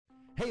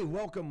Hey,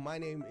 welcome. My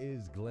name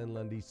is Glenn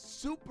Lundy.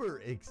 Super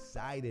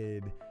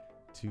excited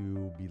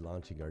to be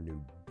launching our new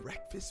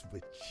Breakfast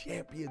with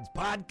Champions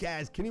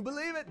podcast. Can you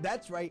believe it?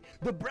 That's right.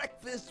 The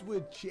Breakfast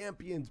with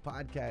Champions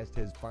podcast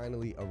has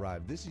finally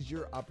arrived. This is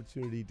your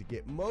opportunity to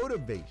get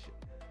motivation,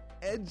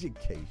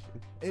 education,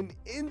 and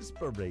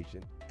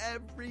inspiration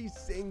every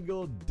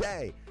single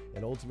day.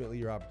 And ultimately,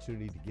 your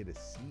opportunity to get a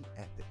seat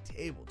at the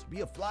table, to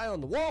be a fly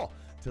on the wall,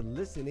 to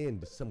listen in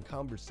to some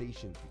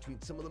conversations between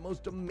some of the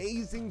most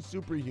amazing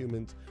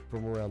superhumans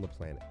from around the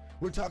planet.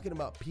 We're talking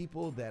about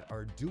people that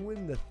are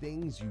doing the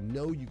things you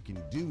know you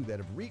can do, that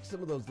have reached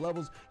some of those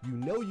levels you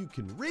know you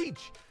can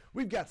reach.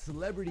 We've got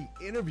celebrity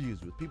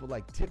interviews with people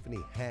like Tiffany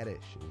Haddish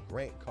and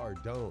Grant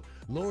Cardone,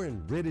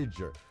 Lauren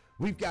Rittiger.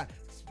 We've got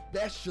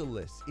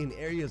specialists in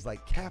areas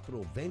like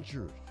capital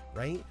ventures,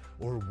 right?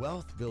 Or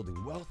wealth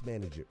building, wealth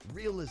management,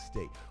 real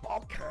estate,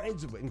 all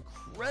kinds of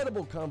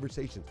incredible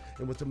conversations.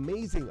 And what's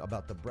amazing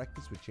about the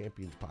Breakfast with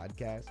Champions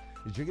podcast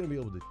is you're going to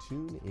be able to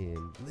tune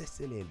in,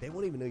 listen in. They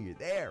won't even know you're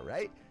there,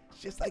 right? It's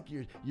just like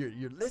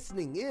you're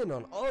listening in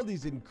on all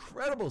these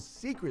incredible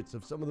secrets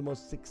of some of the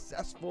most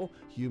successful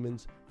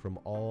humans from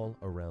all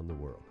around the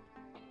world.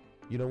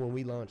 You know, when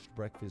we launched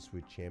Breakfast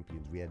with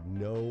Champions, we had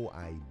no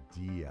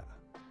idea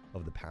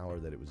of the power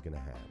that it was going to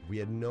have. We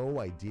had no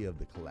idea of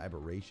the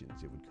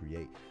collaborations it would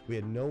create. We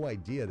had no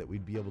idea that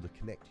we'd be able to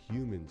connect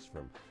humans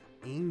from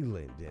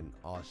England and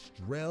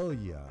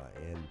Australia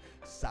and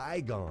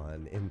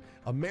Saigon and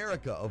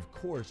America, of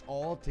course,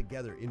 all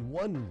together in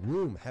one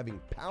room,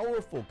 having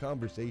powerful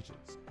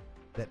conversations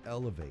that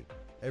elevate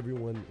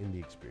everyone in the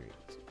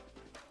experience.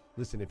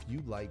 Listen, if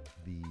you like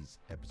these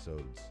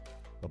episodes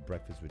of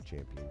Breakfast with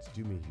Champions,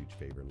 do me a huge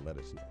favor and let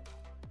us know.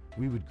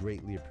 We would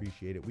greatly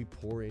appreciate it. We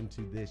pour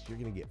into this. You're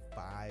going to get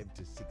 5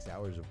 to 6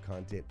 hours of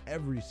content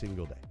every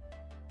single day,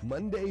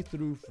 Monday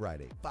through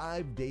Friday,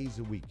 5 days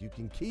a week. You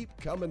can keep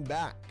coming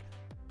back.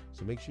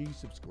 So make sure you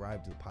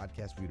subscribe to the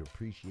podcast. We'd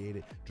appreciate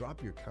it.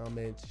 Drop your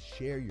comments,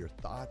 share your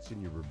thoughts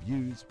and your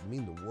reviews. It would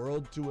mean the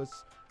world to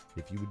us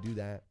if you would do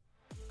that.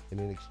 And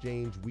in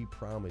exchange, we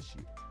promise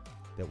you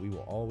that we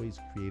will always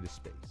create a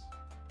space,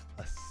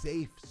 a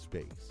safe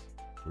space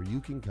where you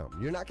can come.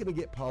 You're not going to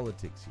get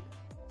politics here.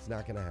 It's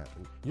not going to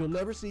happen. You'll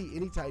never see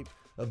any type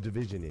of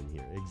division in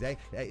here.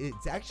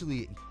 It's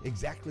actually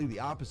exactly the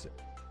opposite.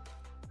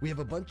 We have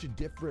a bunch of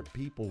different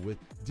people with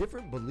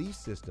different belief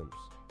systems,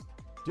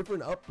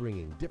 different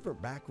upbringing, different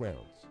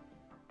backgrounds.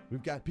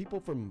 We've got people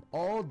from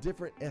all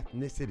different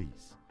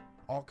ethnicities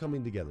all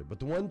coming together. But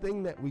the one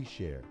thing that we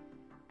share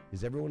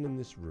is everyone in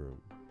this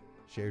room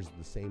shares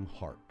the same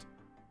heart.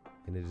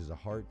 And it is a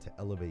heart to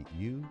elevate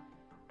you,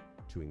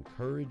 to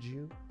encourage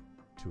you,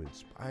 to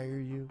inspire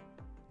you,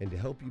 and to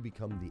help you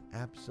become the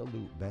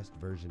absolute best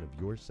version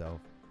of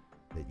yourself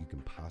that you can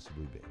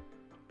possibly be.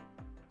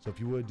 So if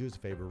you would, do us a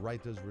favor,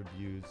 write those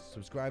reviews,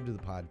 subscribe to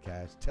the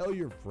podcast, tell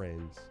your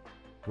friends.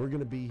 We're going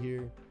to be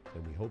here,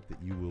 and we hope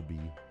that you will be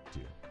too.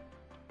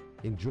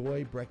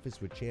 Enjoy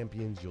Breakfast with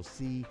Champions. You'll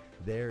see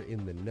there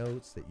in the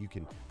notes that you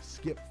can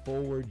skip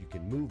forward, you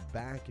can move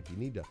back. If you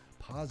need to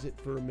pause it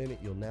for a minute,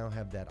 you'll now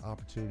have that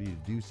opportunity to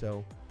do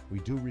so. We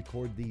do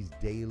record these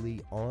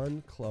daily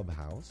on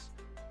Clubhouse.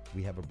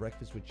 We have a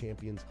Breakfast with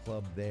Champions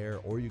club there,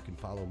 or you can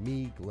follow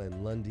me,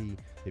 Glenn Lundy,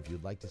 if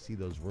you'd like to see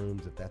those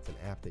rooms. If that's an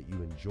app that you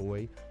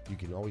enjoy, you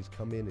can always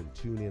come in and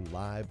tune in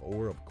live,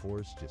 or of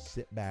course, just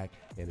sit back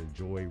and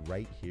enjoy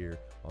right here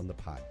on the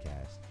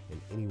podcast and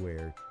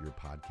anywhere your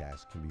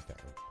podcast can be found.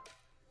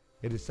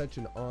 It is such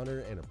an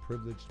honor and a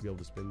privilege to be able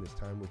to spend this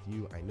time with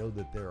you. I know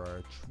that there are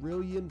a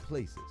trillion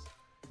places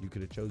you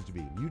could have chose to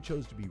be. You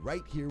chose to be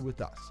right here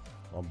with us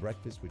on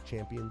Breakfast with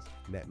Champions,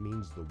 and that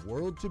means the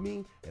world to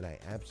me, and I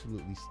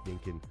absolutely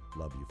stinking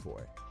love you for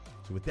it.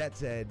 So with that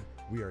said,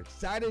 we are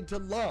excited to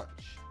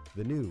launch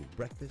the new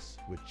Breakfast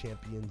with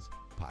Champions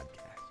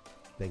podcast.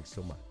 Thanks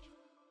so much.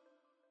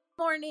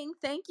 Morning.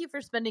 Thank you for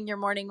spending your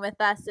morning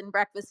with us in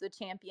Breakfast with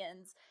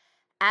Champions.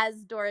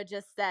 As Dora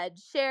just said,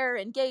 share,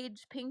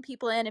 engage, ping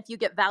people in. If you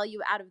get value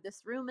out of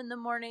this room in the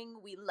morning,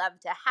 we love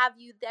to have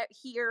you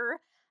here.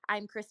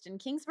 I'm Kristen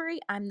Kingsbury.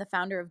 I'm the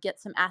founder of Get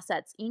Some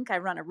Assets, Inc. I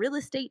run a real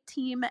estate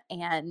team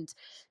and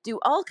do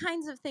all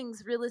kinds of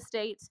things real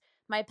estate.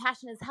 My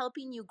passion is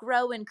helping you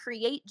grow and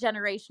create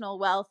generational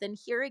wealth. And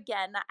here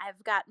again,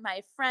 I've got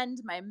my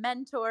friend, my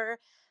mentor,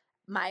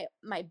 my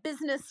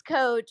business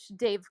coach,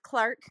 Dave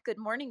Clark. Good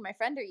morning, my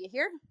friend. Are you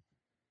here?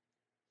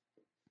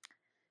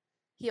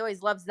 He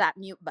always loves that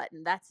mute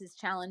button. That's his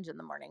challenge in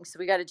the morning. So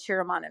we got to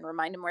cheer him on and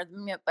remind him where the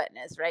mute button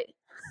is, right?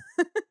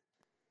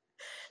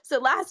 So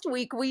last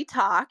week we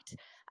talked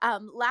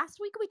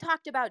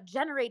about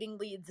generating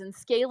leads and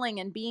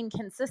scaling and being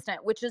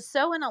consistent, which is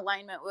so in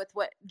alignment with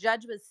what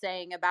Judge was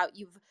saying about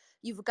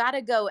you've got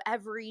to go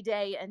every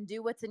day and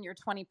do what's in your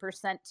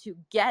 20% to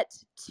get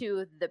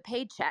to the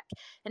paycheck.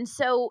 And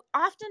so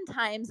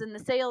oftentimes in the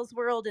sales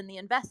world, in the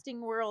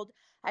investing world,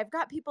 I've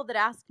got people that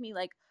ask me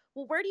like,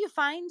 Well, where do you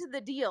find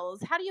the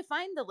deals? How do you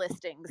find the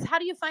listings? How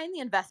do you find the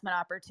investment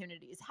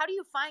opportunities? How do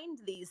you find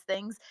these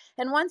things?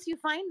 And once you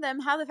find them,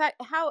 how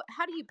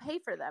do you pay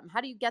for them?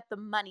 How do you get the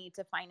money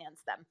to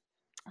finance them?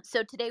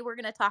 So today we're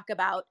going to talk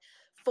about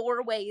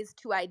 4 ways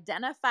to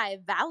identify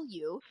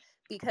value,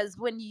 because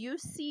when you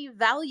see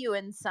value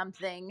in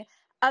something,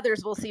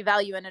 others will see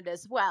value in it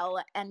as well.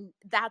 And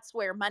that's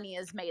where money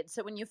is made.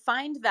 So when you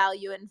find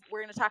value, and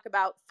we're going to talk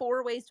about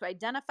 4 ways to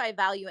identify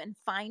value and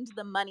find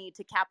the money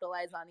to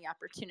capitalize on the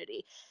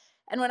opportunity.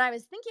 And when I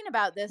was thinking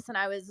about this and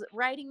I was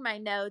writing my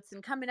notes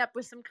and coming up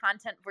with some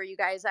content for you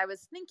guys, I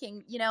was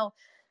thinking, it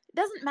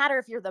doesn't matter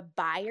if you're the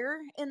buyer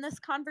in this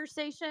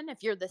conversation,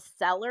 if you're the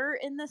seller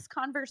in this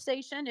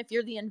conversation, if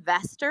you're the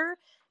investor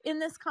in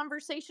this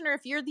conversation, or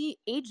if you're the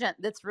agent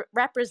that's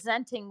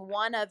representing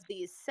one of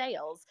these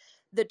sales.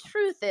 The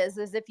truth is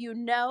if you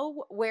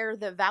know where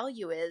the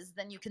value is,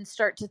 then you can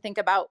start to think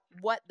about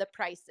what the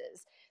price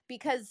is.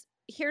 Because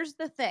here's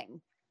the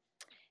thing,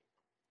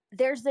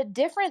 there's a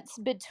difference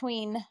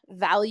between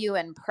value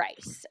and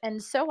price.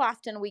 And so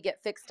often we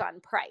get fixed on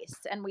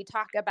price and we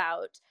talk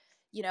about,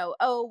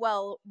 oh,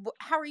 well,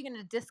 how are you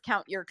going to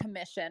discount your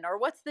commission? Or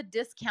what's the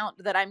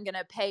discount that I'm going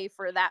to pay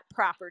for that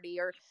property?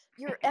 Or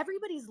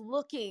everybody's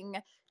looking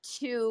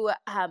to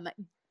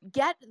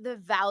get the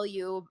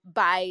value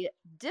by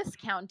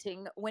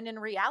discounting, when in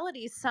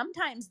reality,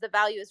 sometimes the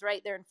value is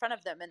right there in front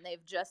of them and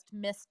they've just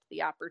missed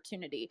the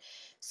opportunity.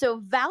 So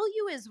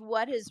value is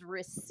what is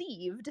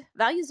received.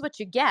 Value is what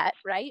you get,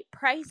 right?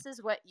 Price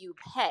is what you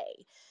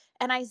pay.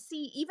 And I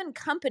see even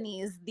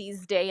companies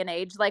these day and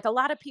age, like a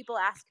lot of people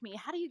ask me,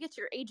 how do you get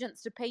your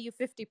agents to pay you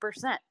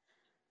 50%?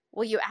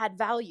 Well, you add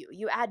value,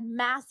 you add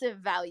massive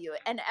value.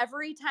 And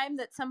every time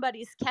that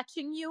somebody's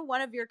catching you,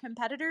 one of your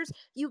competitors,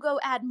 you go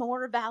add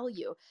more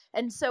value.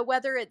 And so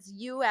whether it's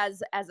you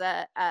as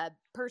a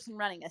person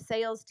running a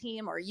sales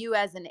team, or you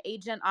as an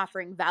agent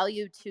offering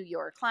value to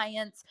your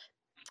clients,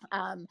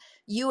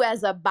 you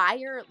as a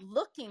buyer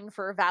looking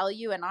for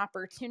value and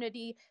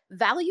opportunity,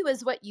 value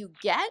is what you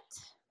get,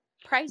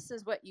 price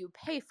is what you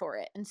pay for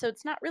it. And so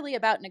it's not really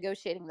about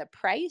negotiating the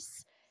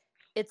price.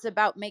 It's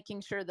about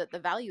making sure that the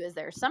value is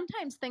there.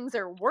 Sometimes things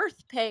are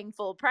worth paying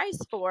full price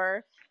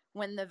for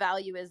when the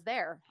value is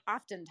there,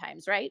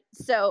 oftentimes, right?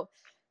 So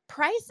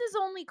price is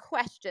only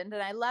questioned,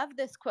 and I love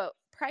this quote,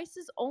 price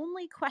is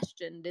only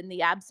questioned in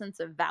the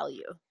absence of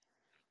value.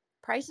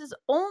 Price is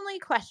only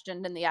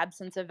questioned in the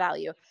absence of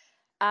value.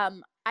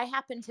 I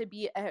happen to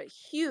be a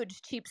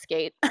huge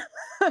cheapskate,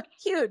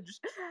 huge.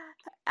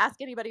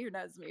 Ask anybody who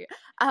knows me.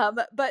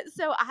 But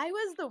so I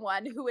was the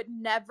one who would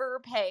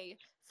never pay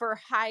for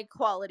high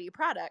quality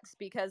products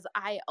because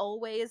I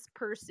always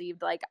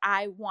perceived like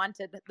I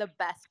wanted the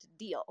best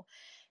deal.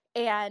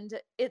 And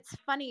it's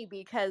funny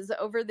because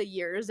over the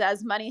years,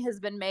 as money has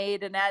been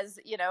made, and as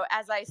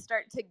I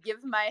start to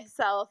give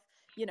myself,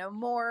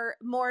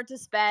 more to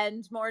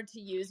spend, more to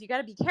use, you got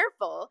to be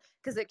careful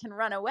because it can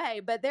run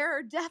away. But there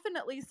are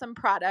definitely some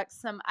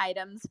products, some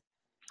items,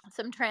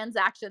 some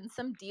transactions,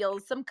 some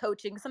deals, some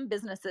coaching, some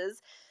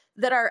businesses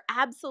that are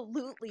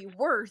absolutely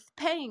worth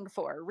paying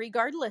for,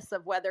 regardless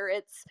of whether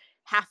it's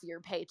half your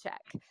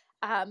paycheck.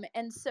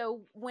 And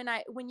so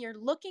when you're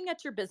looking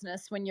at your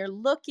business, when you're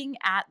looking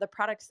at the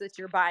products that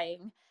you're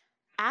buying,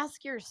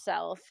 ask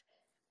yourself,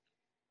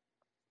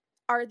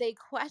 are they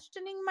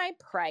questioning my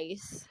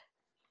price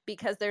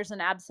because there's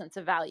an absence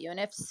of value? And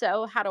if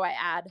so, how do I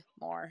add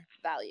more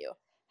value?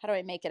 How do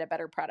I make it a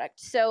better product?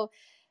 So,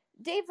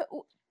 Dave,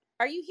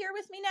 are you here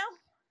with me now?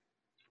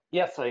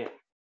 Yes, I.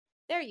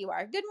 There you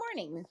are. Good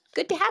morning.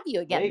 Good to have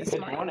you again Hey, this good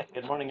morning. morning.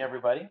 Good morning,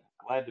 everybody.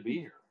 Glad to be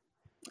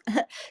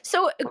here.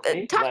 So, For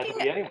me, glad to talking,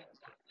 be anywhere.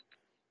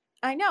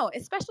 I know,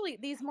 especially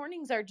these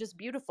mornings are just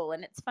beautiful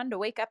and it's fun to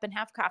wake up and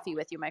have coffee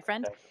with you, my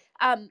friend.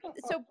 Thank you.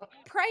 So,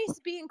 price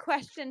being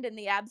questioned in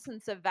the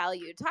absence of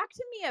value. Talk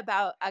to me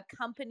about a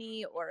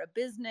company or a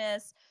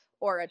business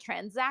or a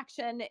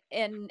transaction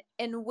in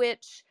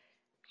which,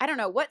 I don't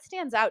know, what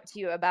stands out to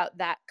you about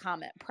that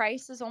comment?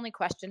 Price is only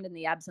questioned in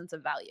the absence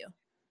of value.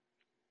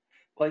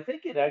 Well, I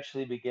think it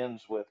actually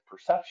begins with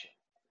perception,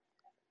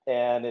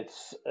 and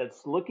it's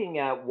looking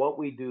at what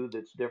we do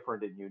that's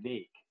different and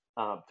unique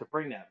to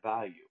bring that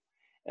value.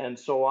 And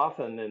so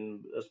often,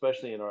 and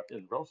especially in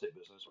real estate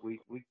business,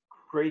 we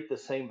create the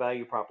same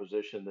value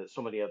proposition that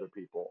so many other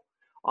people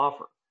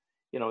offer.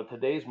 In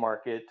today's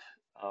market,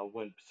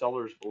 when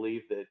sellers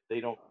believe that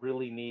they don't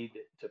really need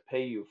to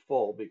pay you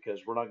full because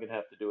we're not going to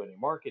have to do any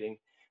marketing,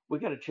 we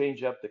got to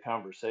change up the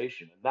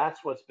conversation, and that's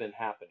what's been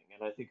happening.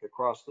 And I think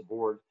across the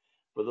board,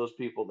 for those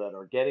people that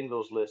are getting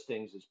those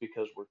listings, is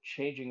because we're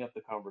changing up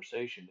the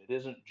conversation. It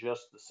isn't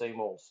just the same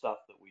old stuff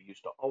that we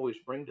used to always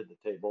bring to the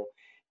table.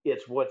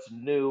 It's what's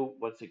new,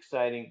 what's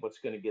exciting, what's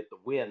going to get the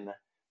win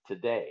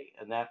today.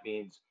 And that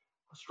means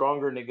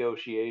stronger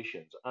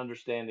negotiations,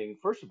 understanding,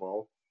 first of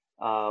all,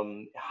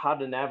 how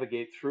to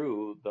navigate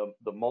through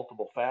the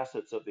multiple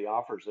facets of the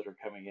offers that are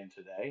coming in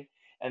today,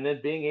 and then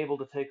being able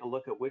to take a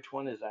look at which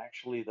one is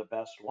actually the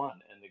best one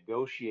and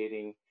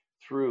negotiating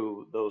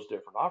through those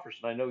different offers.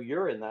 And I know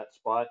you're in that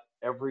spot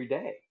every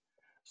day.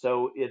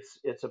 So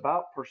it's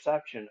about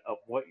perception of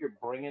what you're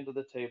bringing to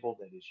the table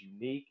that is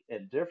unique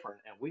and different,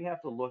 and we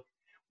have to look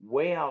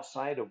way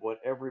outside of what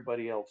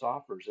everybody else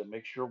offers and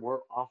make sure we're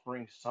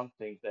offering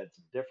something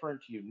that's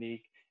different,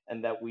 unique,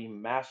 and that we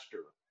master,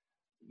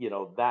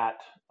 that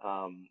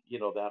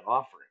that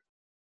offering.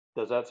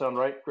 Does that sound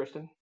right,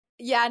 Kristen?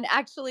 Yeah, and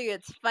actually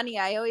it's funny.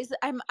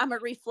 I'm a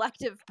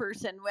reflective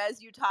person.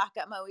 As you talk,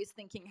 I'm always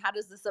thinking, how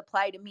does this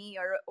apply to me,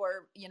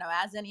 or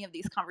as any of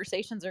these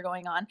conversations are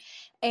going on.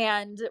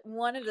 And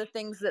one of the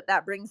things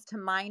that brings to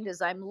mind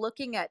is I'm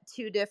looking at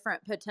two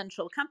different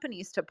potential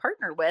companies to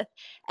partner with,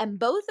 and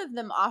both of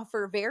them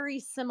offer very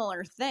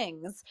similar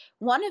things.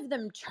 One of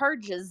them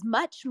charges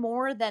much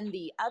more than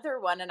the other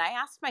one, and I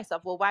asked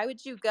myself, well, why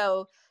would you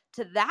go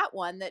to that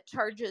one that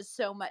charges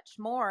so much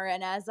more?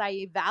 And as I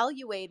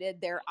evaluated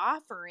their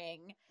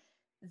offering,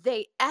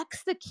 they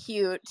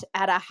execute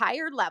at a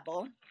higher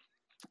level.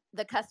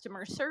 The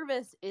customer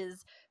service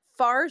is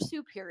far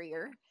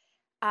superior.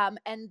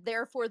 And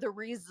therefore, the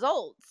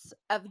results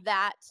of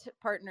that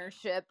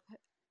partnership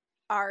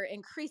are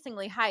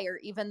increasingly higher,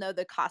 even though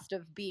the cost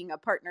of being a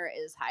partner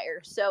is higher.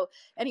 So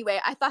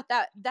anyway, I thought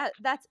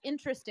that's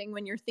interesting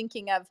when you're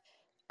thinking of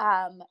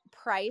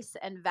price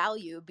and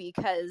value,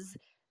 because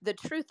the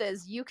truth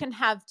is you can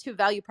have two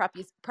value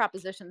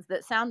propositions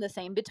that sound the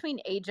same between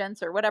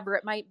agents or whatever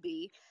it might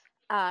be.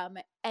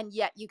 And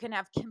yet you can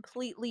have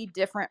completely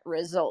different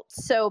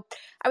results. So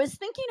I was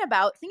thinking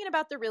about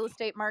the real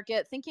estate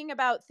market, thinking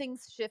about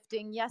things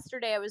shifting.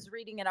 Yesterday, I was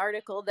reading an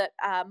article that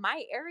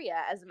my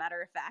area, as a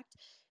matter of fact,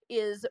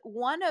 is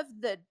one of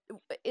the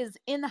is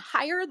in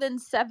higher than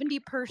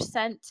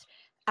 70%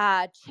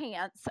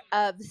 chance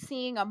of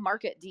seeing a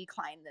market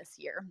decline this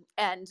year,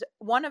 and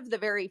one of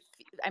the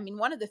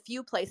one of the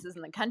few places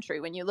in the country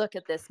when you look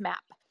at this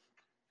map.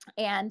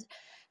 And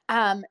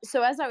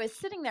so as I was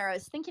sitting there, I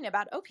was thinking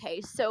about,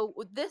 okay, so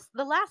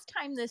the last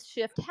time this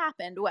shift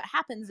happened, what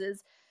happens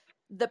is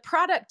the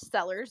product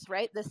sellers,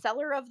 right? The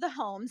seller of the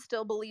home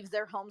still believes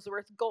their home's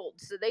worth gold,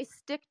 so they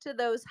stick to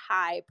those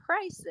high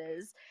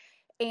prices.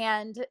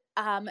 And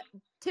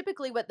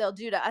typically, what they'll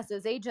do to us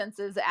as agents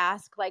is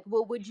ask, like,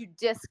 well, would you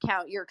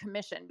discount your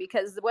commission?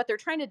 Because what they're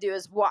trying to do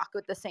is walk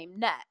with the same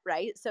net,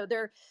 right? So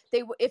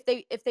if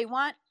they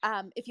want,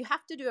 if you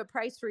have to do a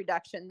price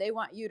reduction, they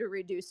want you to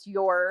reduce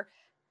your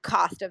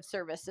cost of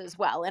service as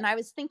well. And I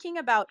was thinking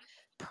about,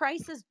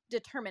 price is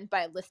determined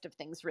by a list of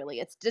things.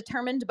 Really, it's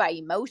determined by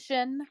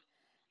emotion.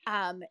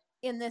 Um,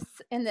 in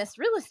this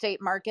real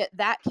estate market,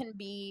 that can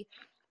be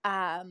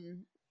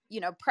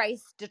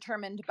price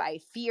determined by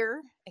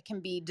fear. It can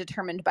be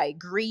determined by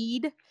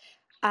greed.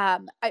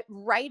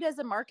 Right as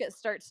a market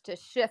starts to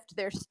shift,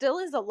 there still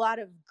is a lot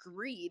of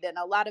greed and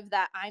a lot of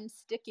that I'm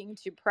sticking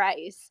to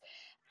price.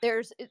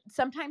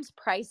 Sometimes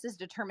price is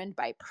determined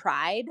by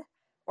pride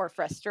or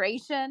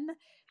frustration.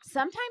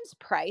 Sometimes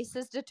price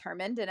is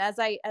determined, and as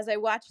I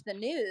watch the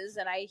news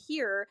and I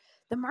hear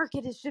the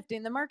market is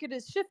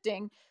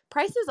shifting,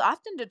 price is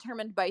often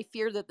determined by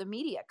fear that the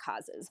media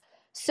causes.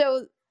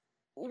 So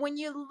when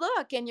you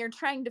look and you're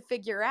trying to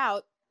figure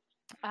out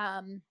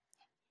um,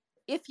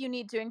 if you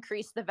need to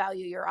increase the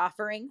value you're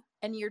offering,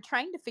 and you're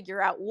trying to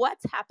figure out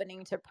what's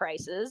happening to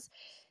prices,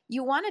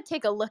 you want to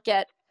take a look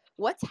at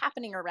what's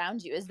happening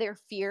around you. Is there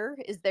fear?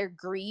 Is there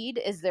greed?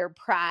 Is there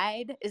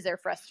pride? Is there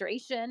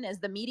frustration? Is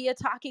the media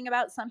talking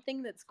about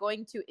something that's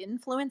going to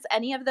influence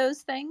any of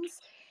those things?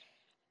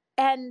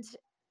 And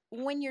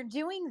when you're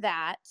doing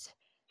that,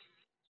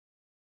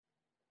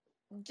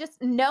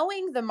 just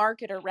knowing the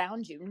market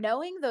around you,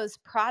 knowing those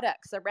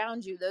products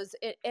around you,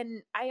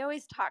 and I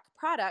always talk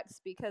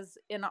products because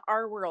in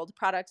our world,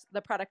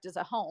 the product is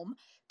a home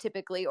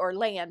typically, or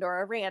land,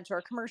 or a ranch, or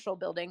a commercial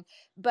building.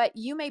 But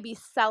you may be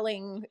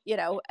selling,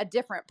 a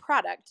different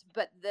product,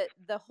 but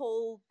the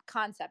whole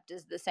concept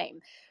is the same.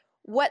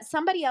 What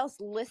somebody else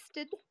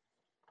listed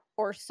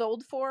or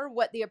sold for,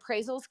 what the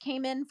appraisals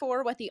came in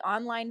for, what the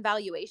online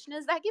valuation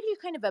is, that gives you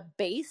kind of a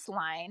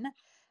baseline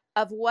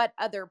of what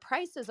other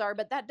prices are,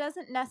 but that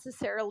doesn't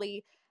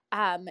necessarily,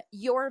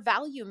 your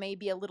value may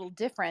be a little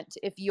different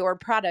if your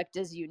product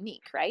is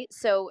unique, right?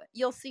 So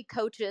you'll see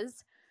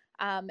coaches,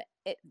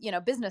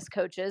 business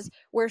coaches,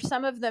 where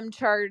some of them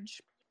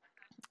charge,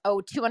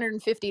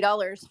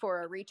 $250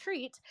 for a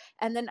retreat,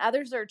 and then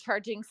others are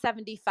charging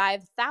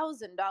 $75,000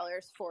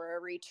 for a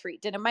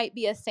retreat. And it might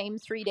be a same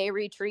 3-day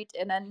retreat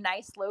in a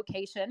nice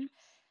location.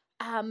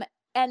 Um,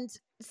 and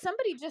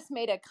somebody just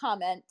made a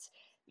comment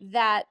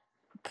that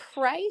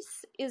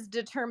price is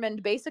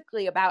determined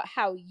basically about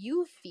how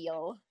you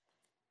feel.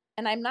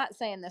 And I'm not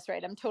saying this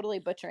right, I'm totally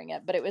butchering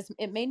it, but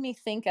it made me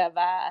think of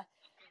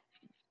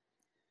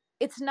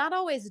it's not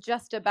always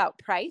just about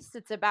price,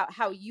 it's about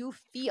how you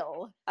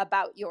feel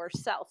about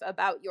yourself,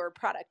 about your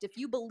product. If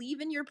you believe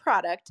in your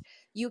product,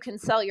 you can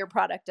sell your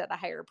product at a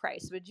higher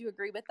price. Would you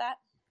agree with that?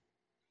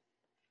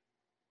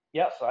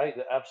 Yes, I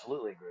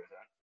absolutely agree with that.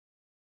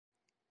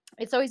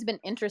 it's always been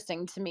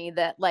interesting to me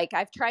that like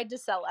I've tried to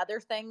sell other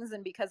things,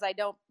 and because I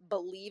don't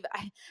believe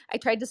I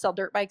tried to sell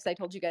dirt bikes. I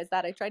told you guys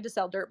that. I tried to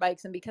sell dirt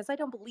bikes, and because I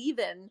don't believe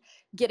in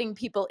getting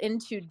people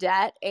into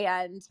debt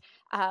and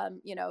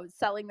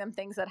selling them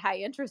things at high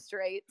interest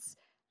rates,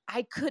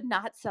 I could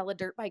not sell a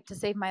dirt bike to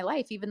save my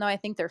life, even though I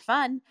think they're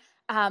fun.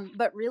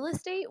 But real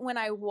estate, when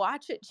I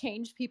watch it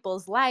change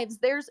people's lives,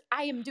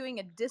 I am doing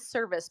a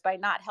disservice by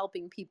not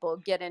helping people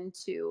get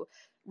into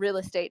real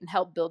estate and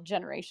help build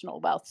generational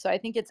wealth. So I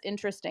think it's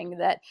interesting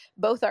that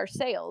both are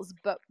sales,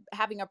 but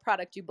having a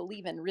product you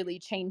believe in really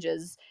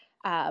changes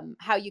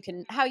how you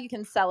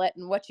can sell it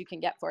and what you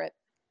can get for it.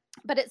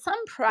 But Well,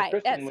 at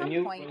Kristen,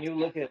 some point, when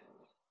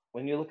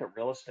you look at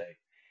real estate,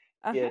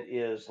 uh-huh. it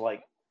is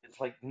like it's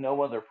like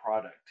no other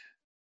product.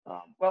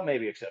 Well,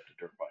 maybe except a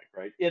dirt bike,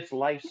 right? It's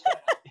lifestyle.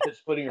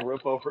 It's putting a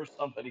roof over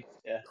somebody's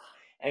head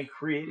and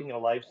creating a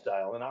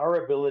lifestyle. And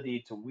our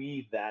ability to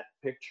weave that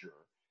picture,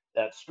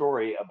 that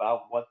story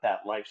about what that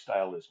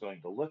lifestyle is going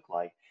to look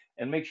like,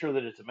 and make sure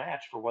that it's a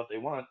match for what they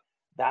want,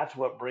 that's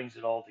what brings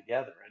it all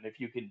together. And if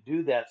you can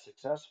do that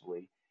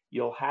successfully,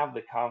 you'll have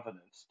the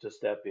confidence to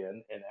step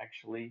in and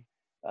actually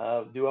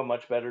do a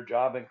much better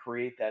job and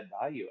create that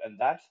value. And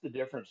that's the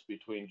difference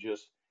between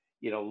just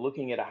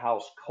looking at a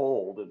house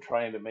cold and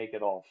trying to make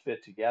it all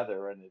fit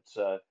together. And it's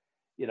a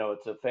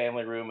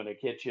family room and a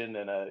kitchen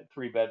and a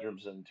three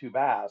bedrooms and two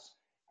baths.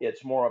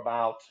 It's more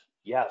about,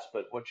 yes,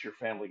 but what's your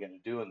family going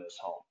to do in this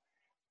home?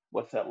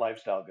 What's that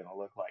lifestyle going to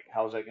look like?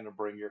 How's that going to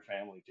bring your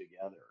family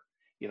together?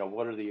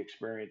 What are the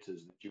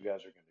experiences that you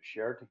guys are going to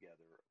share together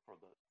for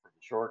the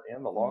short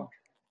and the long term?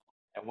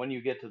 And when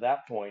you get to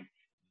that point,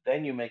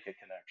 then you make a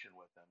connection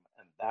with them,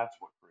 and that's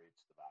what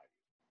creates the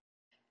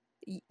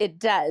value. It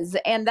does.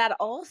 And that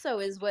also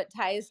is what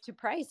ties to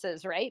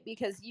prices, right?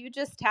 Because you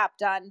just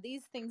tapped on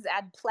these things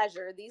add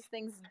pleasure. These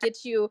things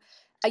get you,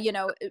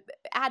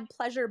 add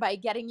pleasure by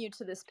getting you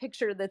to this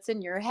picture that's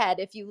in your head.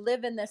 If you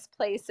live in this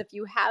place, if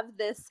you have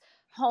this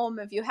home,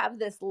 if you have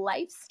this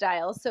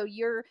lifestyle, so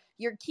you're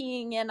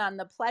keying in on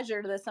the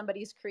pleasure that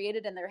somebody's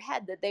created in their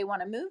head that they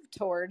want to move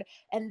toward,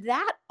 and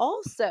that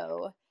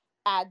also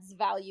adds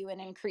value and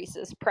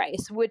increases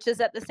price, which is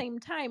at the same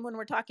time when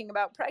we're talking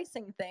about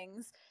pricing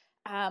things,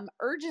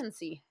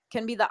 urgency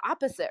can be the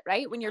opposite,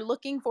 right? When you're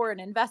looking for an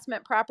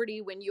investment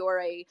property, when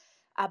you're a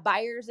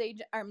buyer's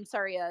agent, I'm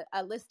sorry,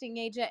 a listing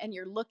agent, and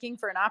you're looking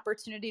for an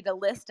opportunity to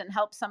list and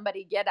help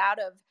somebody get out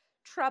of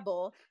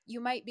trouble, you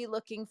might be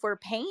looking for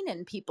pain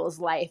in people's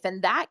life,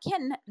 and that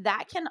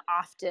can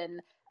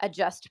often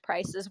adjust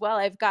price as well.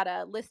 I've got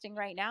a listing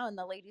right now, and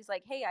the lady's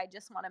like, "Hey, I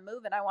just want to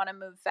move, and I want to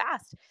move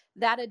fast."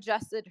 That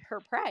adjusted her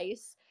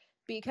price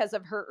because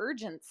of her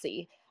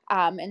urgency,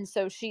 and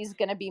so she's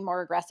going to be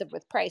more aggressive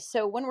with price.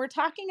 So when we're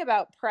talking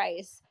about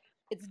price,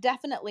 it's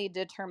definitely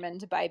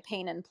determined by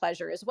pain and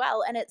pleasure as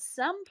well. And at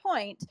some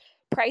point,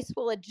 price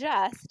will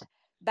adjust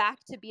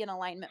back to be in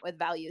alignment with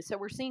value. So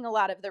we're seeing a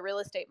lot of the real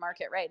estate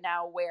market right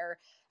now where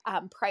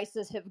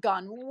prices have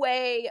gone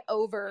way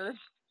over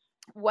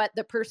what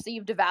the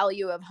perceived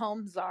value of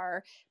homes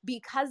are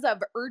because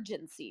of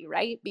urgency,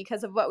 right?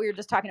 Because of what we were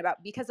just talking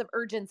about, because of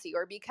urgency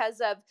or because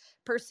of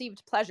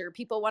perceived pleasure.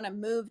 People want to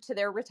move to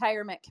their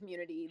retirement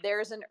community.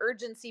 There's an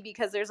urgency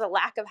because there's a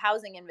lack of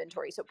housing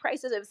inventory. So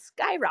prices have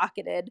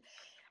skyrocketed,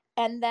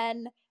 and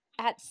then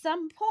at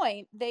some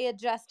point they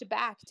adjust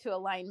back to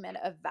alignment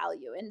of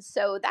value, and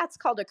so that's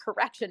called a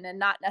correction and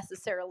not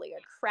necessarily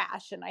a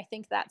crash, and I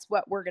think that's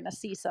what we're going to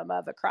see some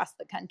of across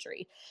the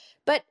country.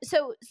 But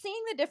so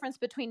seeing the difference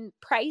between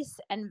price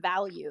and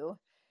value,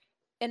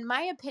 in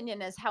my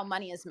opinion, is how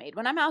money is made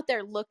when I'm out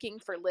there looking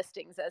for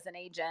listings as an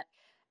agent.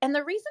 And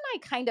the reason I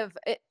kind of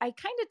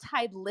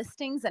tied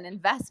listings and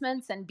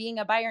investments and being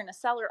a buyer and a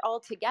seller all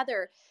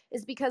together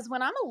is because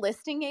when I'm a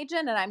listing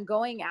agent and I'm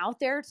going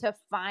out there to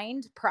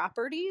find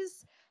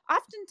properties,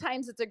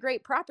 oftentimes it's a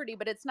great property,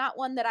 but it's not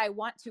one that I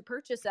want to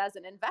purchase as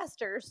an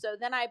investor. So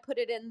then I put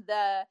it in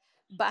the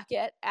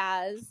bucket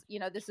as,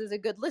 this is a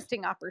good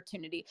listing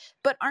opportunity.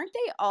 But aren't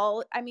they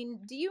all? I mean,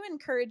 do you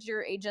encourage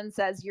your agents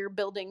as you're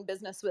building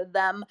business with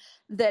them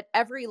that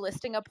every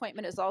listing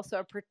appointment is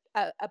also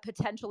a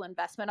potential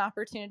investment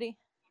opportunity?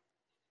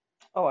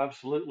 Oh,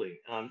 absolutely.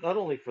 Not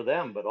only for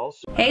them, but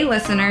also. Hey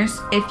listeners,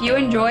 if you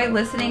enjoy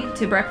listening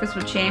to Breakfast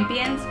with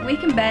Champions, we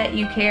can bet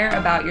you care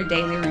about your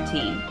daily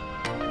routine.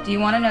 Do you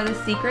want to know the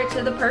secret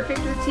to the perfect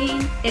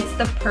routine? It's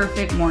the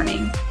perfect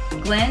morning.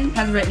 Glenn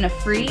has written a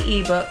free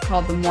ebook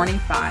called The Morning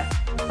 5,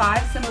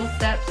 5 simple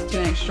steps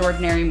to an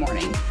extraordinary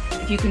morning.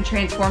 If you can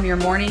transform your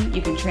morning,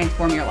 you can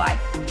transform your life.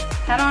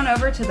 Head on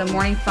over to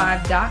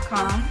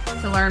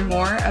themorning5.com to learn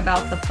more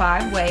about the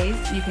 5 ways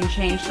you can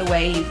change the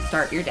way you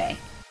start your day.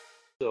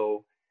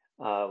 So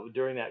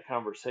during that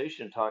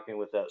conversation, talking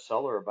with that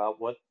seller about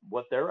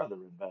what their other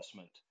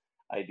investment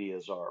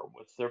ideas are,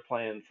 what's their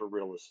plan for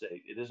real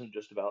estate. It isn't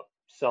just about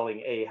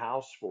selling a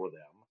house for them,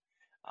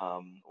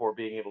 or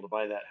being able to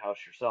buy that house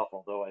yourself.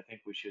 Although I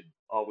think we should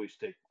always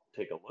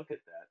take a look at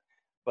that.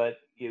 But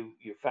you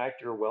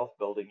factor wealth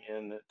building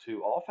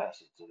into all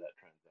facets of that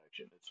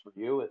transaction. It's for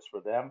you, it's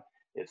for them,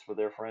 it's for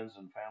their friends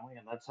and family,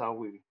 and that's how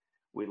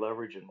we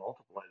leverage and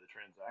multiply the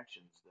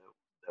transactions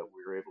that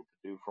we were able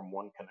to do from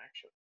one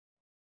connection.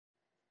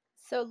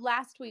 So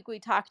last week we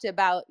talked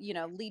about,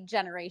 lead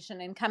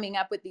generation and coming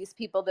up with these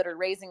people that are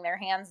raising their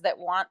hands that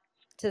want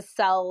to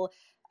sell,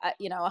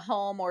 a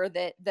home, or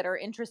that are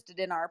interested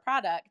in our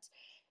product.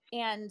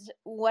 And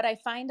what I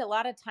find a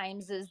lot of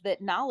times is that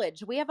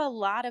knowledge, we have a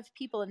lot of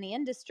people in the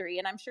industry,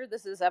 and I'm sure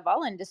this is of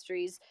all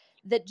industries,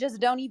 that just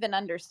don't even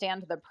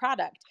understand the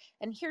product.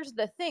 And here's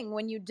the thing,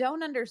 when you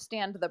don't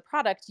understand the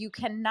product, you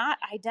cannot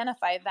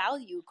identify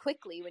value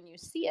quickly when you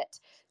see it.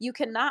 You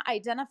cannot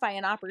identify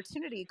an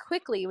opportunity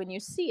quickly when you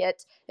see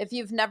it if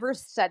you've never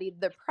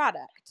studied the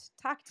product.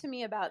 Talk to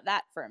me about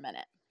that for a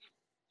minute.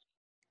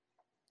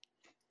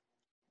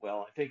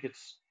 Well, I think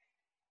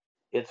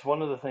it's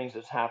one of the things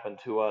that's happened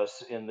to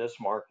us in this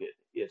market.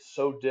 It's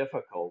so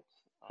difficult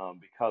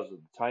because of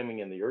the timing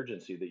and the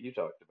urgency that you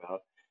talked about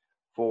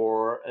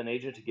for an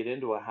agent to get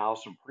into a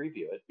house and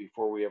preview it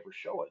before we ever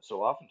show it.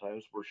 So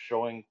oftentimes we're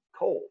showing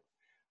cold,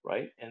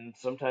 right? And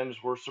sometimes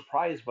we're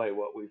surprised by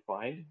what we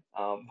find,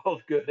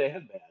 both good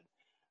and bad.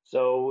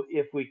 So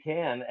if we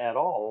can at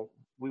all,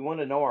 we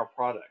want to know our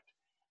product.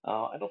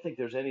 I don't think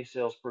there's any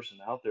salesperson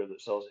out there that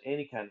sells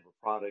any kind of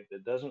a product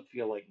that doesn't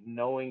feel like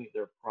knowing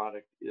their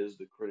product is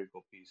the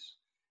critical piece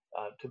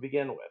to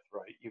begin with,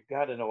 right? You've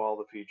got to know all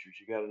the features,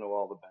 you got to know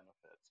all the benefits.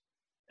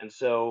 And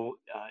so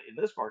in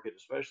this market,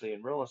 especially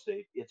in real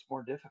estate, it's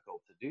more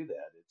difficult to do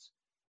that.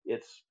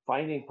 It's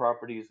finding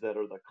properties that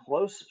are the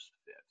closest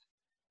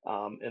fit,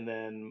 and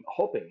then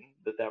hoping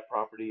that that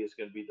property is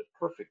going to be the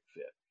perfect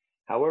fit.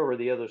 However,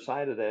 the other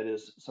side of that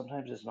is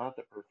sometimes it's not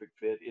the perfect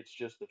fit. It's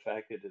just the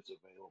fact that it's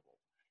available.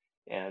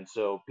 And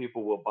so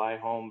people will buy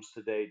homes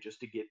today just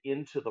to get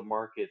into the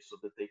market so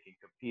that they can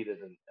compete at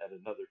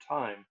another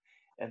time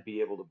and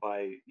be able to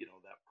buy,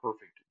 that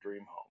perfect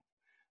dream home.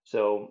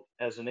 So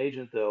as an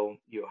agent, though,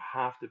 you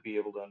have to be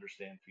able to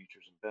understand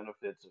features and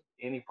benefits of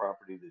any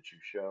property that you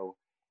show,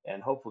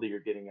 and hopefully you're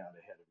getting out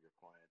ahead of your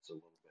clients a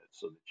little bit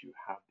so that you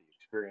have the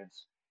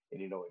experience and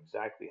you know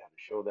exactly how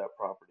to show that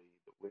property,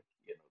 the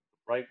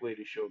right way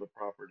to show the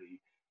property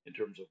in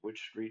terms of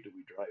which street do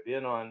we drive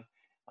in on,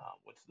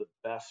 what's the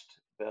best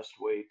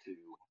way to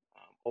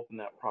open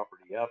that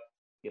property up,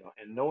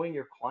 and knowing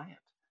your client,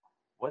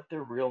 what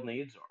their real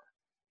needs are,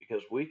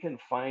 because we can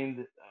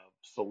find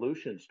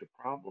solutions to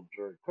problems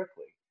very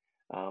quickly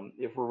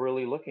if we're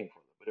really looking for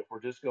them. But if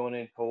we're just going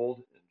in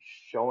cold and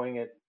showing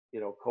it,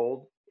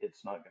 cold,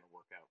 it's not going to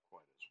work out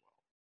quite as well.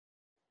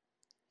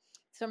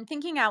 So I'm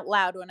thinking out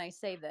loud when I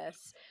say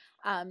this,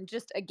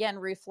 just again,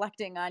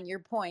 reflecting on your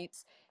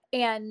points.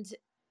 And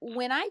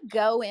when I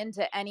go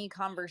into any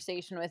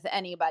conversation with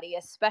anybody,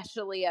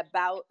 especially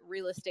about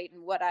real estate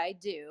and what I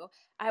do,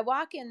 I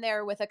walk in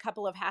there with a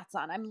couple of hats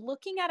on. I'm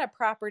looking at a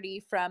property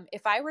from,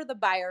 if I were the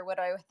buyer, what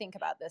do I think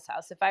about this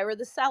house? If I were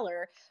the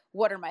seller,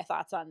 what are my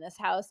thoughts on this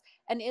house?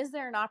 And is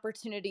there an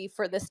opportunity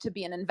for this to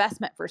be an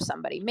investment for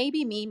somebody?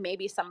 Maybe me,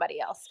 maybe somebody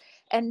else.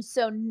 And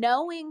so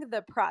knowing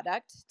the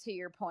product, to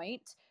your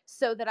point,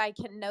 so that I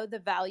can know the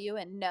value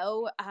and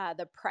know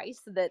the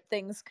price that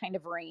things kind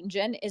of range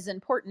in is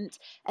important.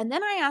 And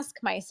then I ask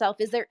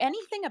myself, is there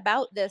anything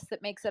about this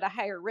that makes it a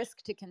higher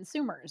risk to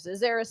consumers? Is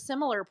there a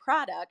similar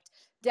product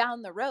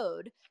down the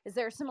road? Is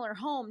there a similar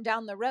home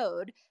down the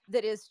road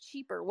that is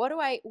cheaper? What do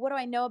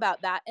I know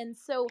about that? And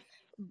so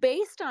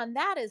based on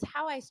that is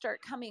how I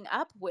start coming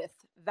up with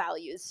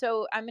values.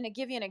 So I'm going to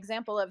give you an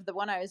example of the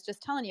one I was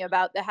just telling you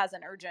about that has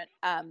an urgent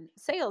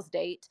sales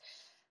date.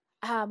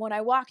 When I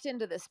walked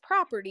into this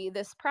property,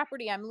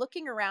 I'm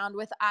looking around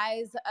with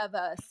eyes of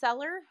a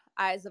seller,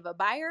 eyes of a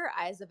buyer,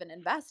 eyes of an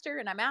investor,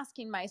 and I'm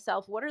asking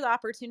myself, what are the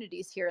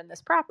opportunities here in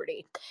this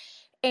property?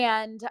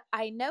 And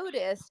I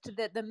noticed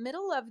that the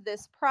middle of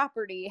this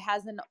property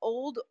has an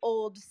old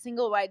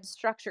single wide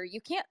structure.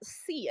 You can't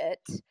see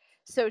it.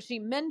 So she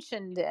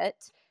mentioned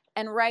it.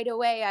 And right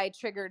away, I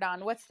triggered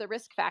on what's the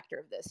risk factor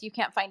of this? You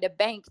can't find a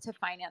bank to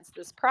finance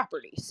this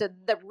property. So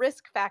the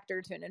risk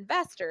factor to an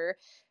investor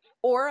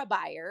or a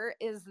buyer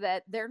is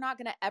that they're not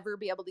going to ever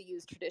be able to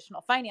use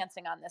traditional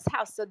financing on this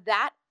house. So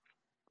that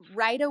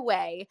right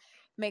away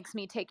makes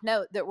me take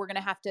note that we're going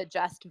to have to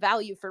adjust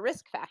value for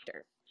risk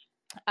factor.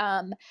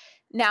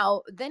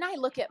 Now, then I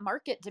look at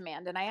market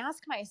demand and I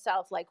ask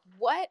myself, like,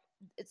 what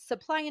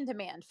supply and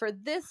demand for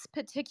this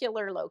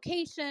particular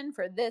location,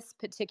 for this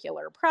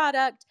particular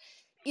product?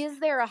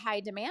 Is there a high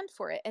demand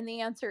for it? And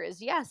the answer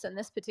is yes. In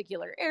this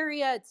particular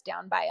area, it's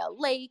down by a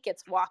lake.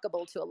 It's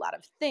walkable to a lot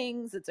of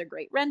things. It's a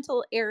great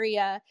rental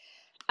area.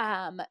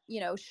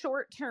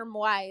 Short-term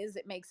wise,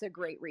 it makes a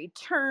great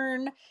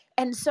return.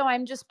 And so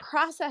I'm just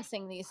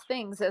processing these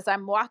things as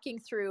I'm walking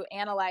through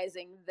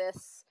analyzing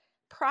this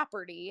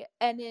property.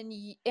 And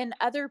in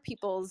other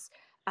people's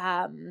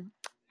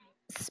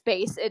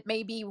space, it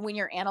may be when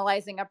you're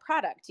analyzing a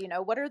product,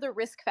 what are the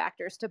risk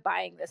factors to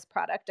buying this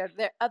product? Are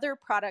there other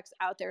products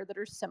out there that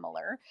are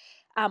similar?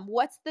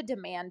 What's the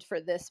demand for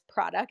this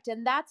product?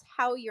 And that's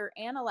how you're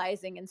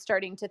analyzing and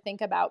starting to think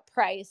about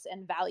price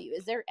and value.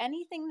 Is there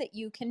anything that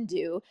you can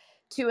do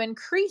to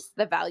increase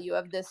the value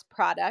of this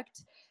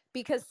product?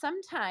 Because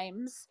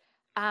sometimes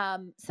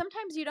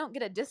sometimes you don't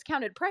get a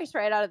discounted price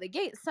right out of the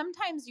gate.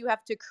 Sometimes you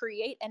have to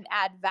create and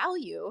add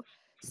value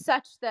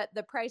such that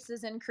the price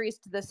is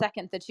increased the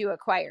second that you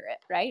acquire it,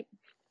 right?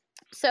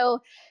 So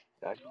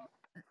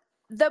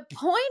the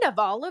point of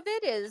all of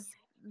it is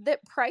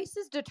that price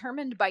is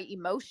determined by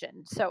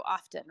emotion so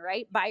often,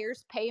 right?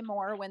 Buyers pay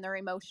more when they're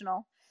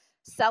emotional.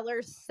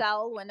 Sellers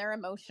sell when they're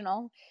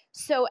emotional.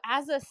 So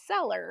as a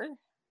seller,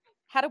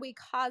 how do we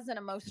cause an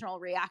emotional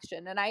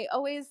reaction? And I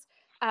always,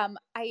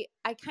 I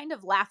kind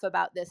of laugh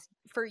about this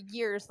for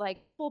years, like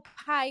apple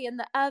pie in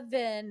the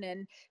oven,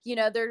 and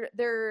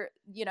they're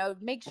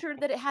make sure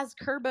that it has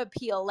curb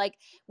appeal. Like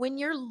when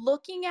you're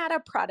looking at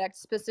a product,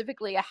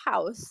 specifically a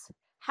house,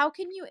 how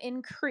can you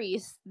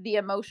increase the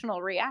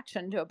emotional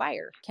reaction to a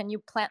buyer? Can you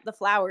plant the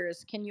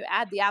flowers? Can you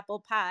add the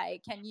apple pie?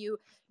 Can you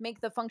make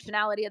the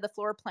functionality of the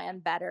floor plan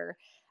better?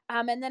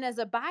 And then as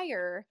a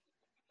buyer,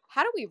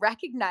 how do we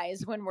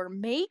recognize when we're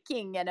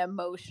making an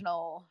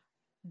emotional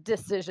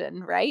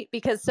decision, right?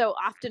 Because so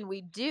often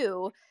we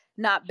do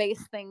not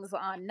base things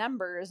on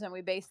numbers and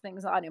we base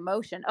things on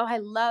emotion. Oh, I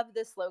love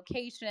this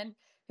location.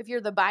 If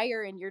you're the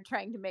buyer and you're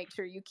trying to make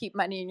sure you keep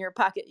money in your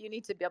pocket, you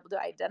need to be able to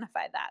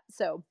identify that.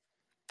 So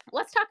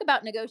let's talk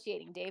about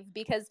negotiating, Dave,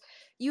 because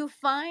you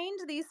find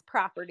these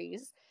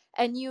properties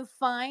and you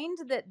find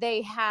that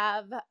they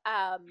have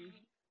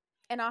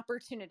an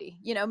opportunity.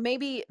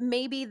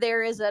 Maybe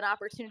there is an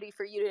opportunity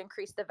for you to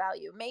increase the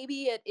value.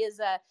 Maybe it is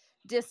a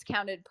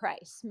discounted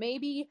price.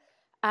 Maybe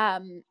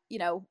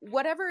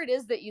whatever it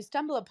is that you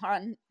stumble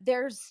upon,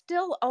 there's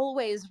still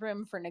always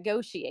room for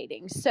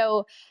negotiating.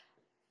 So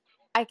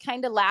I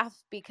kind of laugh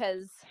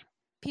because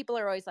people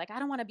are always like, I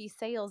don't want to be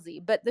salesy.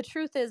 But the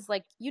truth is,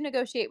 like, you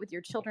negotiate with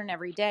your children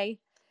every day.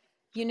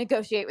 You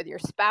negotiate with your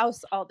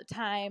spouse all the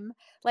time.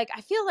 Like,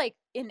 I feel like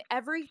in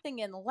everything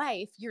in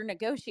life, you're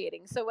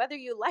negotiating. So whether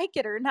you like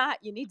it or not,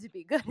 you need to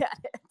be good at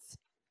it.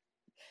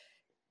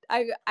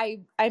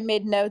 I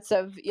made notes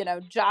of,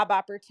 job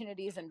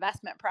opportunities,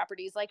 investment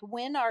properties. Like,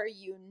 when are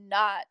you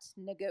not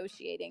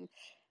negotiating?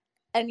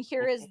 And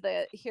here is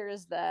the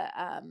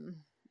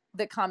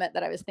comment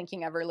that I was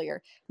thinking of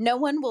earlier. No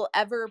one will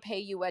ever pay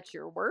you what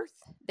you're worth.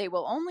 They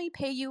will only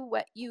pay you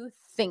what you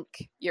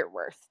think you're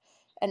worth.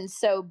 And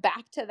so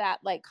back to that,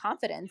 like,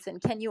 confidence,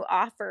 and can you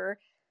offer,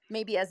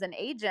 maybe as an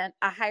agent,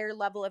 a higher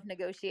level of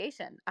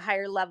negotiation, a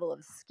higher level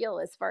of skill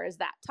as far as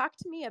that? Talk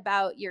to me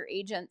about your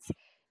agents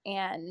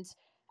and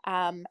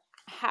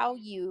how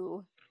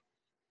you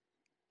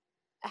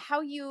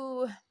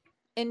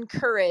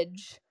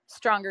encourage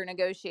stronger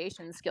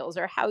negotiation skills,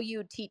 or how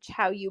you teach,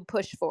 how you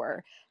push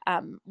for,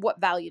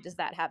 what value does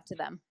that have to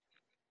them?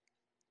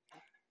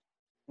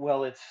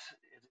 Well, it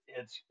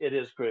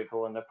is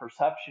critical, and the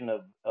perception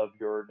of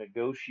your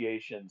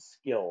negotiation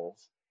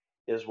skills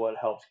is what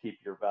helps keep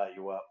your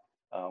value up,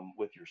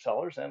 with your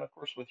sellers and of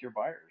course with your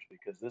buyers,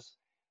 because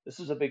this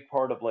is a big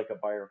part of like a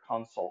buyer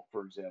consult,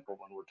 for example,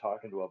 when we're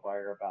talking to a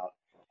buyer about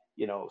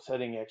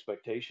setting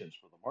expectations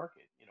for the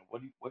market.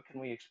 What can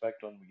we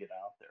expect when we get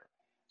out there?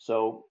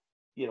 So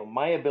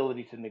my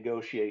ability to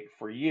negotiate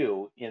for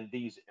you in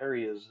these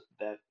areas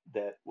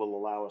that will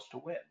allow us to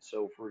win.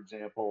 So for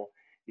example,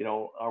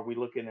 are we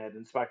looking at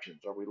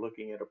inspections? Are we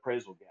looking at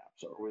appraisal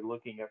gaps? Are we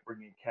looking at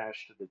bringing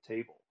cash to the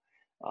table?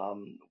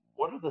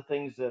 What are the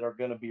things that are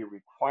going to be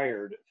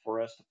required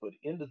for us to put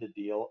into the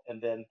deal?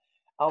 And then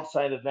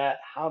outside of that,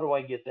 how do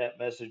I get that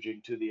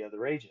messaging to the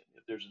other agent?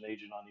 If there's an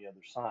agent on the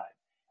other side,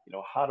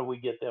 how do we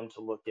get them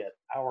to look at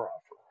our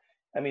offer?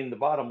 I mean, the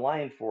bottom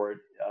line for it,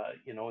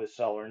 is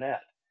seller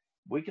net.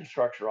 We can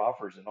structure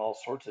offers in all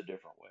sorts of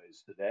different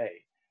ways today,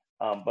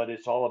 but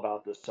it's all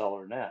about the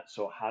seller net.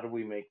 So how do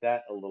we make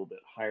that a little bit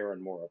higher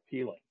and more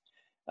appealing?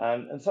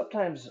 And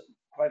sometimes,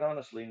 quite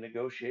honestly,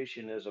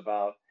 negotiation is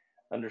about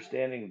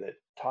understanding that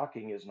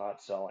talking is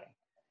not selling.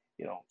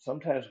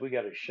 Sometimes we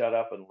got to shut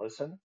up and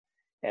listen,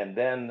 and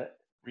then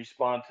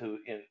respond to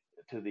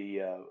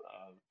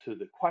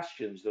the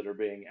questions that are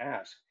being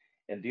asked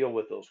and deal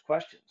with those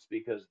questions,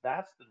 because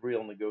that's the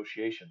real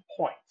negotiation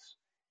points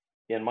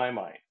in my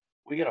mind.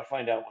 We got to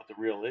find out what the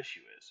real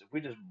issue is. If we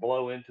just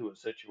blow into a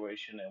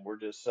situation and we're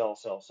just sell,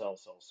 sell, sell,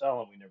 sell,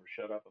 sell, and we never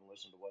shut up and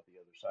listen to what the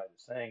other side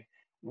is saying,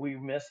 we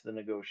miss the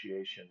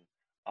negotiation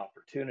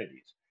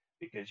opportunities,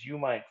 because you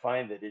might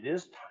find that it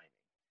is timing,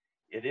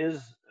 it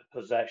is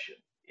possession,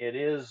 it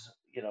is,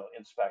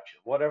 inspection,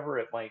 whatever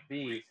it might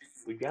be.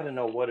 We've got to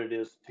know what it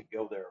is to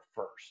go there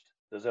first.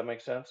 Does that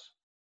make sense?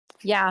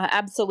 Yeah,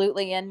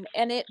 absolutely. And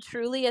it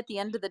truly, at the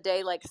end of the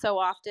day, like so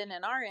often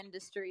in our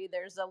industry,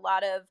 there's a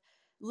lot of,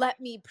 let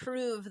me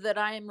prove that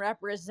I'm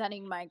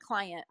representing my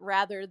client,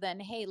 rather than,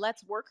 hey,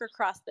 let's work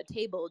across the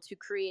table to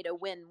create a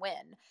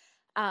win-win.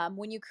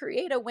 When you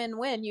create a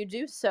win-win, you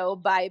do so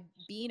by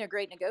being a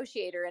great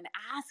negotiator and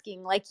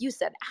asking, like you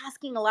said,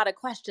 asking a lot of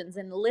questions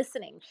and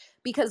listening,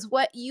 because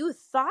what you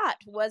thought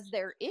was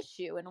their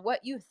issue and what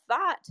you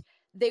thought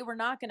they were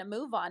not going to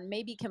move on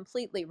may be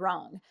completely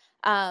wrong.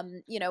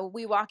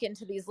 We walk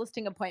into these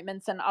listing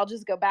appointments, and I'll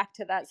just go back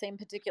to that same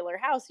particular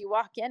house. You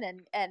walk in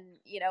and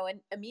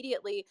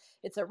immediately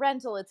it's a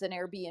rental, it's an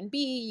Airbnb.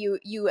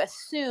 You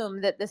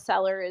assume that the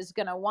seller is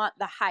going to want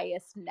the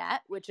highest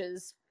net, which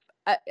is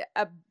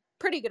a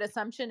pretty good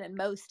assumption in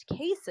most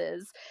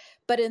cases.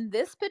 But in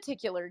this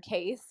particular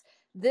case,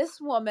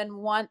 this woman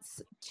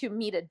wants to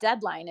meet a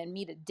deadline and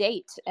meet a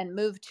date and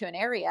move to an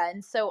area.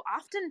 And so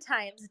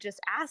oftentimes just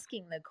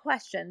asking the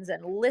questions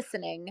and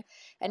listening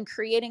and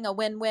creating a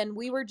win-win.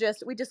 We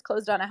just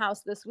closed on a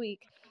house this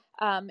week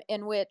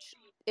in which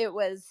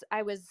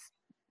I was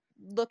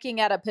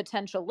looking at a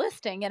potential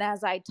listing. And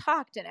as I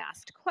talked and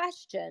asked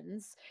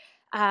questions,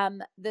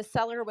 the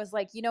seller was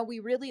like, we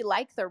really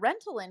like the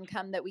rental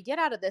income that we get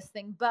out of this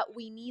thing, but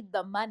we need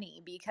the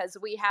money because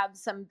we have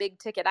some big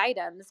ticket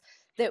items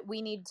that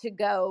we need to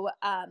go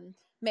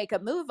make a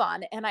move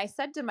on. And I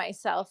said to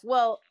myself,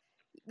 well,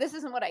 this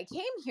isn't what I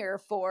came here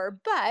for,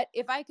 but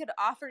if I could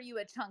offer you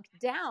a chunk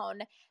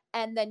down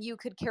and then you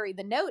could carry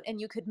the note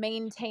and you could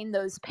maintain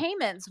those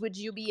payments, would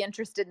you be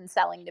interested in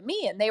selling to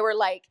me? And they were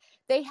like,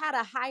 they had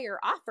a higher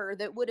offer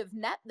that would have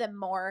net them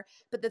more,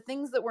 but the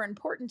things that were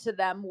important to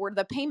them were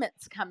the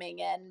payments coming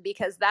in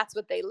because that's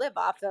what they live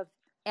off of,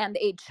 and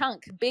a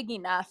chunk big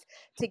enough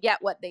to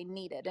get what they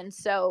needed. And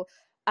so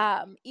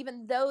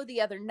even though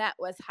the other net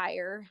was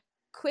higher,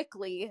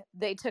 quickly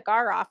they took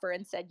our offer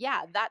and said,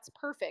 yeah, that's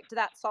perfect.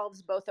 That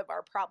solves both of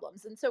our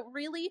problems. And so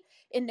really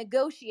in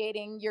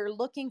negotiating, you're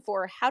looking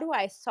for, how do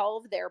I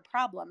solve their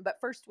problem?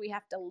 But first we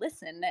have to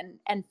listen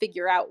and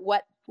figure out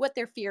what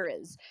their fear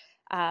is,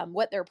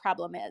 what their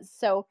problem is.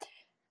 So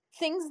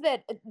things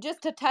that,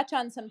 just to touch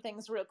on some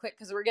things real quick,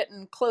 because we're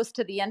getting close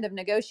to the end of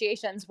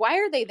negotiations. Why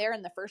are they there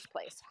in the first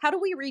place? How do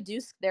we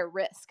reduce their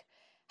risk?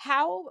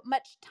 How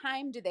much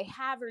time do they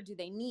have or do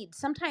they need?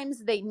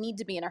 Sometimes they need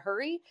to be in a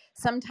hurry.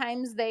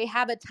 Sometimes they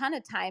have a ton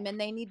of time and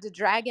they need to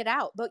drag it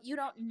out, but you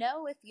don't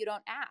know if you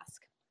don't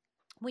ask.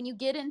 When you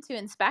get into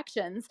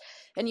inspections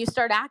and you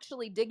start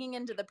actually digging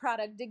into the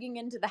product, digging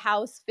into the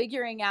house,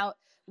 figuring out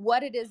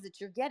what it is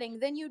that you're getting,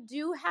 then you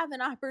do have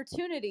an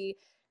opportunity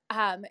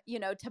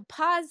to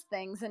pause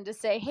things and to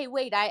say, hey,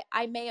 wait,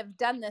 I may have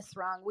done this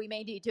wrong. We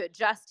may need to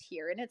adjust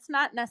here. And it's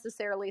not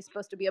necessarily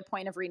supposed to be a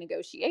point of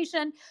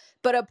renegotiation,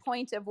 but a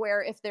point of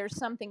where if there's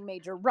something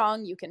major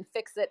wrong, you can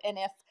fix it. And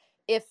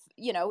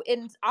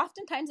and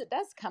oftentimes it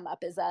does come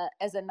up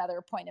as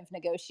another point of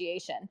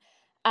negotiation.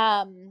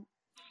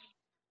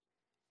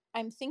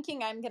 I'm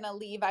thinking I'm going to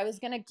leave. I was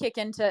going to kick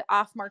into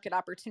off-market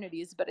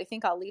opportunities, but I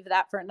think I'll leave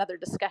that for another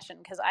discussion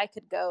because I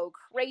could go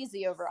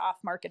crazy over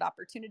off-market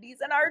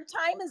opportunities and our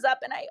time is up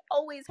and I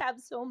always have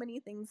so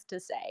many things to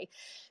say.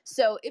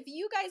 So if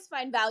you guys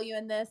find value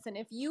in this and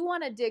if you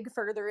want to dig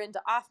further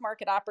into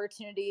off-market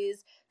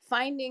opportunities,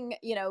 finding,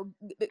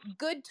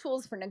 good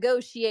tools for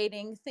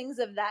negotiating, things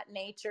of that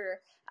nature,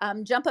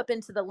 jump up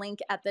into the link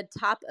at the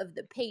top of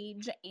the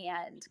page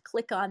and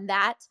click on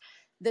that.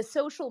 The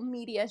social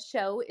media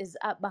show is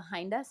up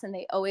behind us, and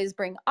they always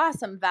bring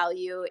awesome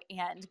value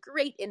and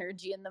great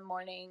energy in the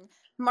morning.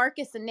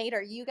 Marcus and Nate,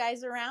 are you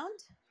guys around?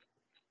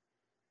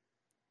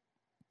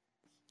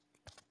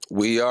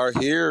 We are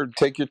here.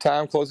 Take your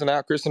time closing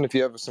out, Kristen. If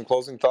you have some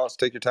closing thoughts,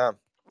 take your time.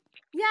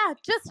 Yeah,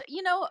 just,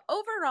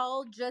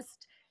 overall,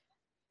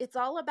 it's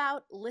all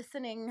about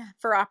listening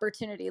for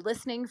opportunity,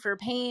 listening for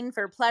pain,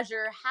 for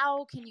pleasure.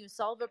 How can you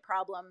solve a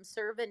problem,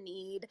 serve a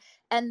need?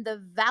 And the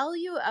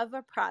value of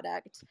a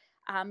product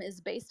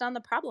is based on the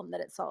problem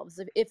that it solves.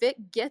 If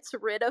it gets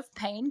rid of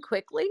pain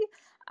quickly,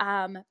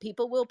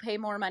 people will pay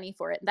more money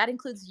for it. And that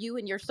includes you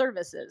and your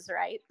services,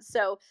 right?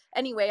 So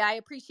anyway, I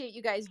appreciate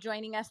you guys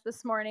joining us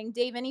this morning.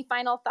 Dave, any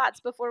final thoughts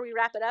before we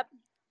wrap it up?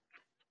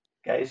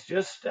 Guys,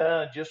 just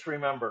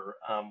remember,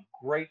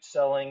 great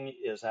selling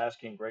is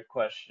asking great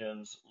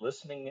questions,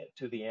 listening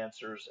to the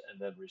answers,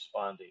 and then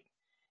responding,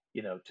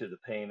 to the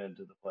pain and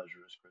to the pleasure,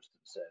 as Kristen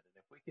said.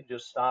 And if we can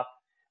just stop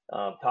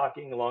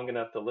talking long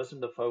enough to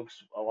listen to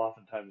folks, I'll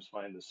oftentimes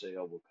find the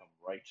sale will come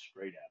right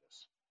straight at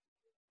us.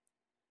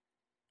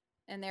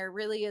 And there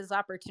really is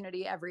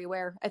opportunity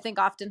everywhere. I think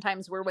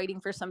oftentimes we're waiting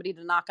for somebody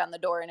to knock on the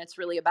door, and it's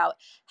really about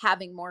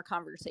having more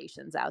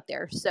conversations out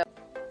there. So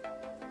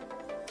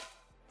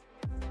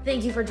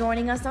thank you for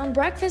joining us on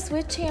Breakfast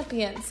with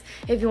Champions.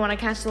 If you want to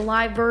catch the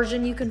live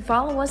version, you can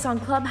follow us on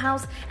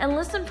Clubhouse and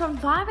listen from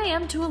 5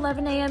 a.m. to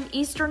 11 a.m.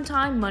 Eastern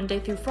Time, Monday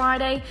through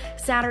Friday,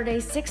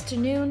 Saturdays 6 to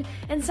noon,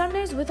 and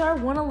Sundays with our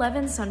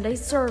 1:11 Sunday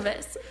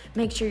service.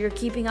 Make sure you're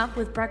keeping up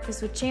with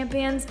Breakfast with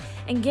Champions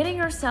and getting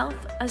yourself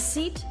a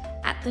seat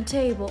at the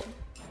table.